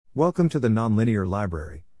Welcome to the Nonlinear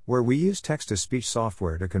Library, where we use text-to-speech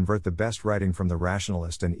software to convert the best writing from the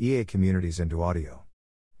Rationalist and EA communities into audio.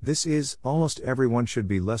 This is Almost Everyone Should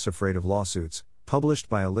Be Less Afraid of Lawsuits, published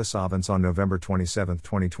by alyssavance on November 27,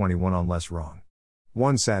 2021 on LessWrong.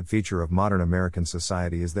 One sad feature of modern American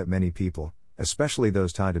society is that many people, especially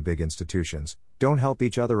those tied to big institutions, don't help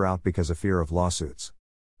each other out because of fear of lawsuits.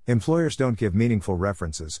 Employers don't give meaningful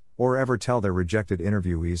references, or ever tell their rejected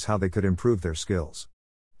interviewees how they could improve their skills.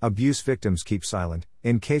 Abuse victims keep silent,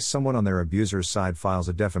 in case someone on their abuser's side files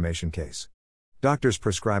a defamation case. Doctors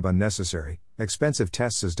prescribe unnecessary, expensive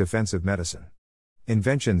tests as defensive medicine.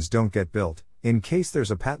 Inventions don't get built, in case there's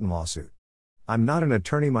a patent lawsuit. I'm not an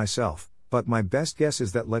attorney myself, but my best guess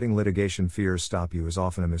is that letting litigation fears stop you is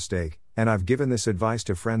often a mistake, and I've given this advice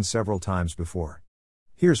to friends several times before.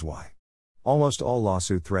 Here's why. Almost all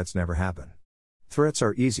lawsuit threats never happen. Threats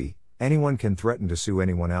are easy, anyone can threaten to sue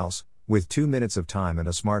anyone else, with 2 minutes of time and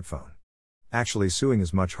a smartphone. Actually, suing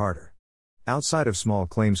is much harder. Outside of small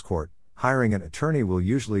claims court, hiring an attorney will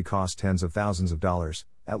usually cost tens of thousands of dollars,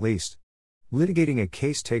 at least. Litigating a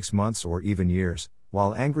case takes months or even years,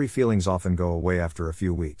 while angry feelings often go away after a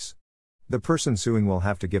few weeks. The person suing will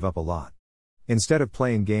have to give up a lot. Instead of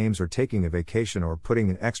playing games or taking a vacation or putting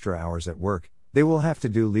in extra hours at work, they will have to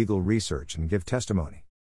do legal research and give testimony.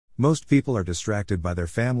 Most people are distracted by their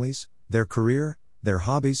families, their career, their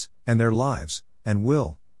hobbies, and their lives, and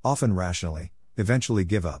will, often rationally, eventually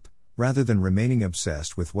give up, rather than remaining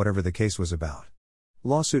obsessed with whatever the case was about.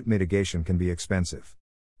 Lawsuit mitigation can be expensive.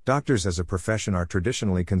 Doctors as a profession are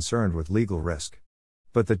traditionally concerned with legal risk.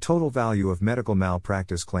 But the total value of medical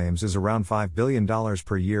malpractice claims is around $5 billion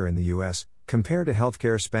per year in the U.S., compared to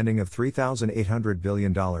healthcare spending of $3,800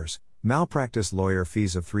 billion, malpractice lawyer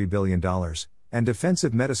fees of $3 billion, and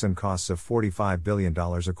defensive medicine costs of $45 billion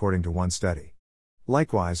according to one study.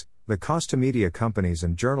 Likewise, the cost to media companies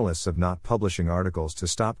and journalists of not publishing articles to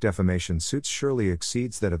stop defamation suits surely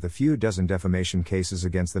exceeds that of the few dozen defamation cases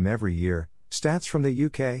against them every year, stats from the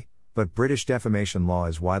UK, but British defamation law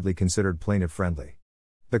is widely considered plaintiff-friendly.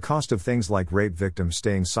 The cost of things like rape victims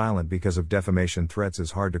staying silent because of defamation threats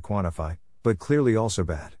is hard to quantify, but clearly also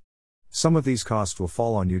bad. Some of these costs will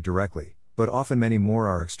fall on you directly, but often many more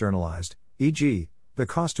are externalized, e.g., the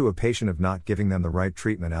cost to a patient of not giving them the right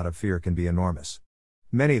treatment out of fear can be enormous.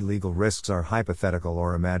 Many legal risks are hypothetical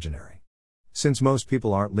or imaginary. Since most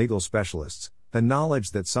people aren't legal specialists, the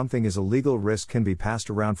knowledge that something is a legal risk can be passed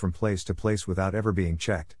around from place to place without ever being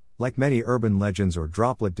checked, like many urban legends or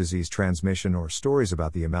droplet disease transmission or stories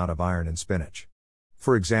about the amount of iron in spinach.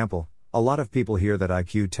 For example, a lot of people hear that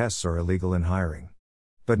IQ tests are illegal in hiring.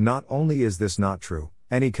 But not only is this not true,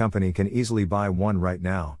 any company can easily buy one right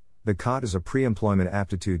now. The CCAT is a pre-employment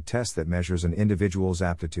aptitude test that measures an individual's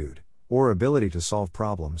aptitude, or ability to solve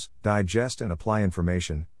problems, digest and apply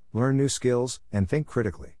information, learn new skills, and think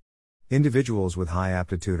critically. Individuals with high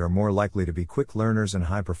aptitude are more likely to be quick learners and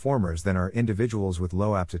high performers than are individuals with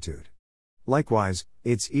low aptitude. Likewise,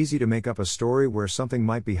 it's easy to make up a story where something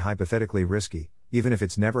might be hypothetically risky, even if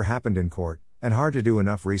it's never happened in court, and hard to do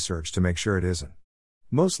enough research to make sure it isn't.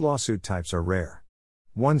 Most lawsuit types are rare.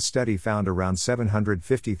 One study found around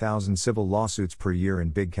 750,000 civil lawsuits per year in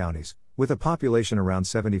big counties, with a population around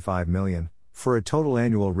 75 million, for a total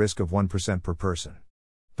annual risk of 1% per person.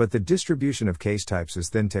 But the distribution of case types is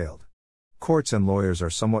thin-tailed. Courts and lawyers are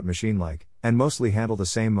somewhat machine-like, and mostly handle the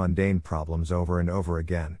same mundane problems over and over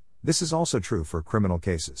again. This is also true for criminal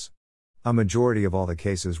cases. A majority of all the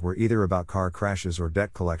cases were either about car crashes or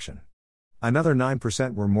debt collection. Another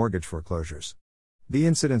 9% were mortgage foreclosures. The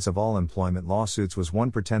incidence of all employment lawsuits was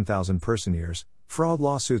 1 per 10,000 person years, fraud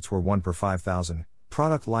lawsuits were 1 per 5,000,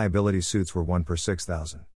 product liability suits were 1 per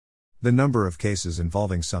 6,000. The number of cases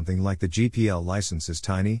involving something like the GPL license is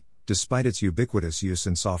tiny, despite its ubiquitous use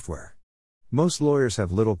in software. Most lawyers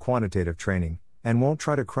have little quantitative training, and won't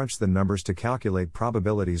try to crunch the numbers to calculate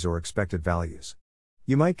probabilities or expected values.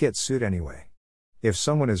 You might get sued anyway. If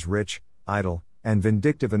someone is rich, idle, and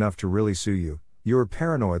vindictive enough to really sue you, your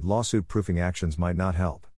paranoid lawsuit-proofing actions might not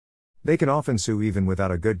help. They can often sue even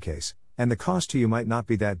without a good case, and the cost to you might not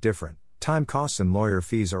be that different. Time costs and lawyer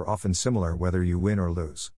fees are often similar whether you win or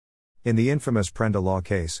lose. In the infamous Prenda Law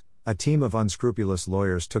case, a team of unscrupulous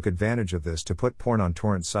lawyers took advantage of this to put porn on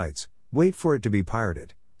torrent sites, wait for it to be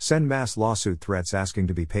pirated, send mass lawsuit threats asking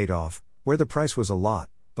to be paid off, where the price was a lot,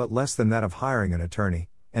 but less than that of hiring an attorney,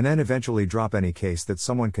 and then eventually drop any case that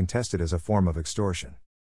someone contested as a form of extortion.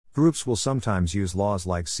 Groups will sometimes use laws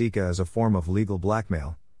like CCAT as a form of legal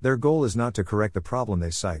blackmail. Their goal is not to correct the problem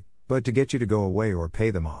they cite, but to get you to go away or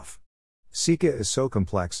pay them off. CCAT is so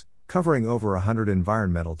complex, covering over 100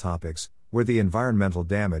 environmental topics, where the environmental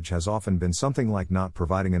damage has often been something like not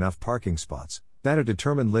providing enough parking spots, that a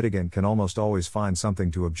determined litigant can almost always find something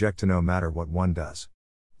to object to no matter what one does.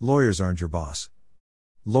 Lawyers aren't your boss.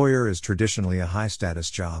 Lawyer is traditionally a high-status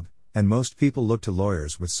job, and most people look to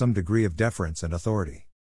lawyers with some degree of deference and authority.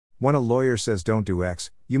 When a lawyer says don't do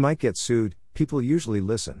X, you might get sued, people usually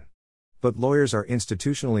listen. But lawyers are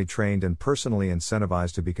institutionally trained and personally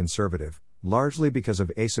incentivized to be conservative, largely because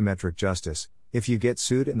of asymmetric justice. If you get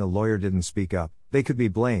sued and the lawyer didn't speak up, they could be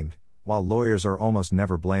blamed, while lawyers are almost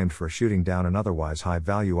never blamed for shooting down an otherwise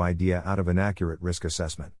high-value idea out of inaccurate risk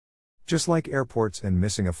assessment. Just like airports and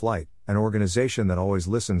missing a flight, an organization that always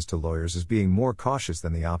listens to lawyers is being more cautious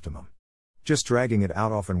than the optimum. Just dragging it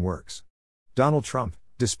out often works. Donald Trump,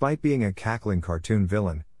 despite being a cackling cartoon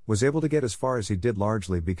villain, was able to get as far as he did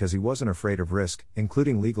largely because he wasn't afraid of risk,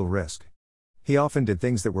 including legal risk. He often did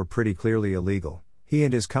things that were pretty clearly illegal, he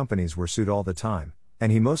and his companies were sued all the time,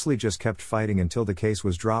 and he mostly just kept fighting until the case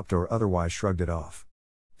was dropped or otherwise shrugged it off.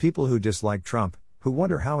 People who dislike Trump, who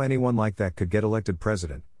wonder how anyone like that could get elected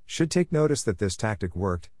president, should take notice that this tactic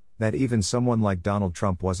worked, that even someone like Donald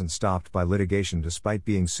Trump wasn't stopped by litigation despite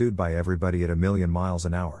being sued by everybody at 1,000,000 miles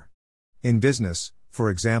an hour. In business, for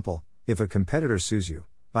example, if a competitor sues you,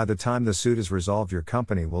 by the time the suit is resolved your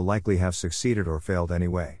company will likely have succeeded or failed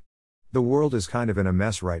anyway. The world is kind of in a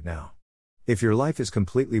mess right now. If your life is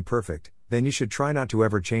completely perfect, then you should try not to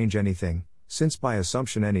ever change anything, since by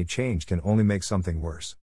assumption any change can only make something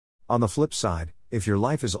worse. On the flip side, if your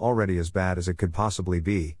life is already as bad as it could possibly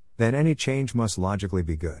be, then any change must logically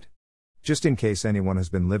be good. Just in case anyone has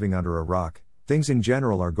been living under a rock, things in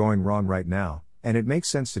general are going wrong right now, and it makes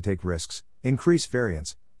sense to take risks, increase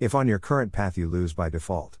variance, if on your current path you lose by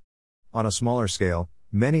default. On a smaller scale,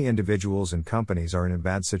 many individuals and companies are in a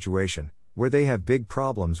bad situation, where they have big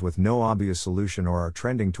problems with no obvious solution or are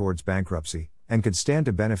trending towards bankruptcy, and could stand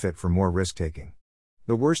to benefit from more risk-taking.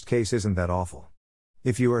 The worst case isn't that awful.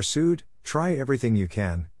 If you are sued, try everything you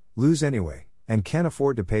can, lose anyway, and can't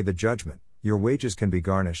afford to pay the judgment, your wages can be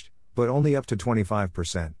garnished, but only up to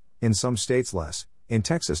 25%, in some states less, in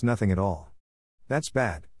Texas nothing at all. That's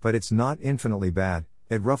bad, but it's not infinitely bad,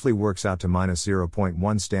 it roughly works out to minus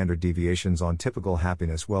 0.1 standard deviations on typical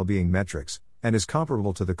happiness well-being metrics, and is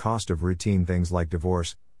comparable to the cost of routine things like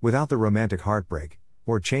divorce, without the romantic heartbreak,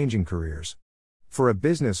 or changing careers. For a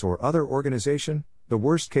business or other organization, the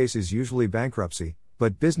worst case is usually bankruptcy,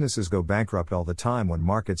 but businesses go bankrupt all the time when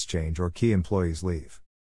markets change or key employees leave.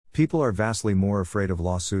 People are vastly more afraid of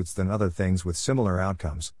lawsuits than other things with similar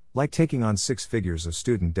outcomes, like taking on 6 figures of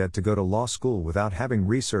student debt to go to law school without having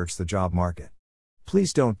researched the job market.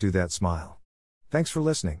 Please don't do that. Smile. Thanks for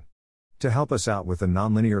listening. To help us out with the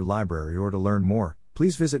Nonlinear Library or to learn more,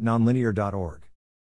 please visit nonlinear.org.